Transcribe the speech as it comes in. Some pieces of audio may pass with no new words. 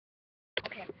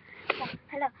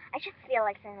Hello, I just feel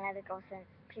like saying let it go since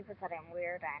people said I'm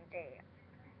weird and they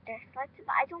dislike it,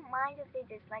 but I don't mind if they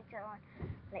dislike it or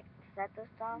like said the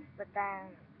stuff, but then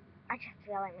I just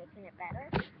feel like making it better,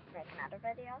 make another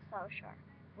video, so sure.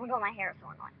 Oh my god, my hair is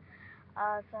so annoying.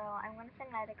 So I'm gonna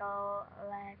sing Let It Go,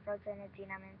 like Frozen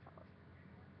Idina Menzel.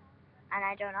 And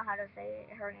I don't know how to say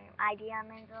her name. Idina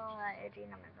Menzel,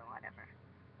 Idina Menzel, whatever.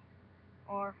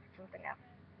 Or something else,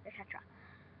 etc.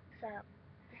 So,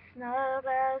 the snow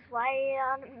glows white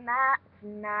on the mat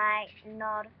tonight,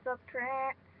 not a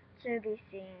footprint to be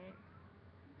seen.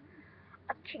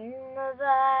 A king of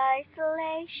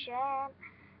isolation,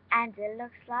 and it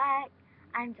looks like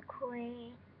I'm the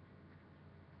queen.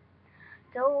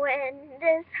 The wind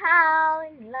is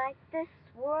howling like this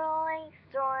swirling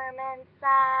storm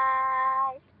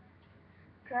inside.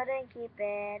 Couldn't keep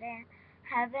it in,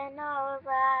 heaven knows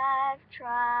I've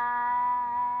tried.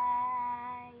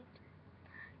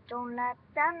 Don't let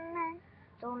them in,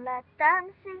 don't let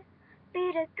them see.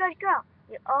 Be the good girl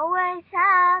you always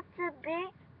have to be.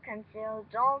 Conceal,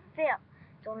 don't feel,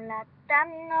 don't let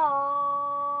them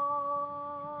know.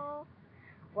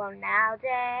 Well, now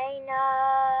they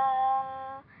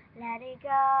know. Let it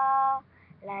go,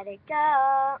 let it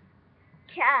go.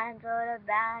 Can't hold it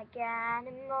back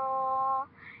anymore.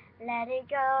 Let it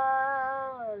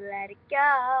go, let it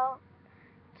go.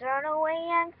 Turn away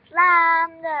and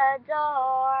slam the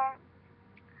door.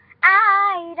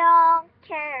 I don't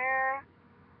care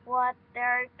what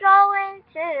they're going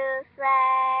to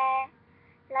say.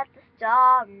 Let the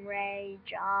storm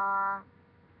rage on.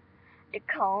 The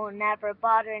cold never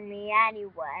bothered me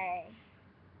anyway.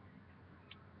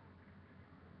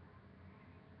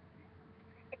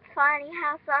 It's funny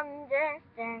how some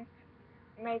distance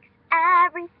makes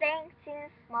everything seem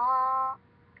small.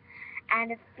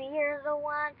 And the fear the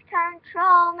ones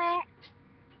control me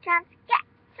can't get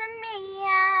to me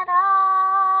at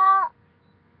all.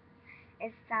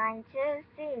 It's time to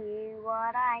see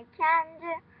what I can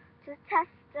do to test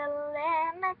the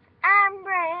limits and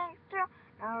break through.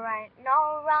 No right,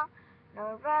 no wrong,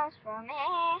 no rules for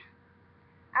me.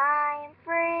 I'm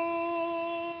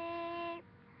free.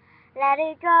 Let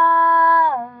it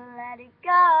go, let it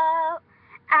go.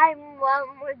 I'm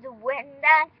one with the wind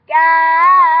and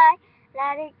sky.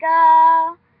 Let it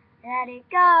go, let it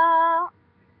go.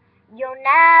 You'll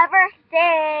never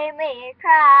see me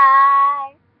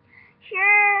cry.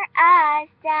 Here I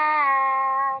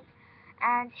stand,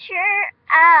 and here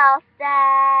I'll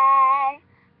stay.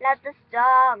 Let the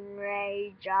storm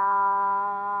rage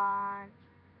on.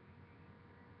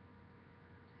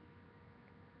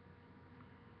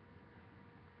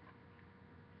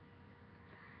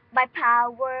 My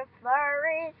power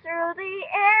flurries through the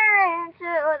air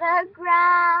into the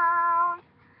ground.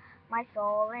 My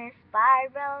soul is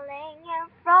spiraling in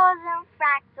frozen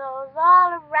fractals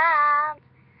all around.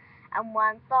 And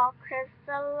one thought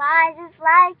crystallizes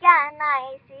like an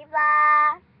icy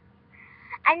blast.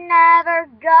 I'm never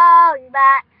going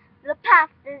back, the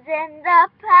past is in the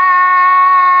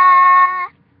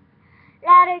past.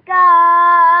 Let it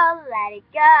go, let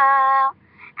it go.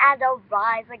 And I'll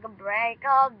rise like a break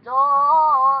of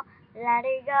dawn. Let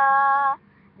it go,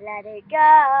 let it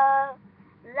go.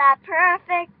 That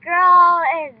perfect girl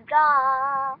is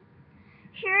gone.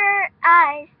 Here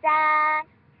I stand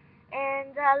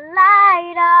in the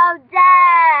light of day.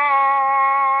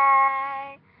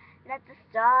 Let the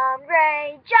storm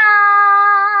rage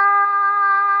on.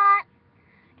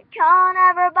 It can't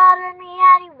ever bother me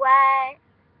anyway.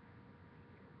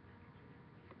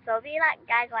 So if you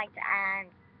guys like to end,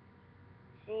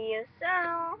 see you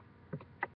soon.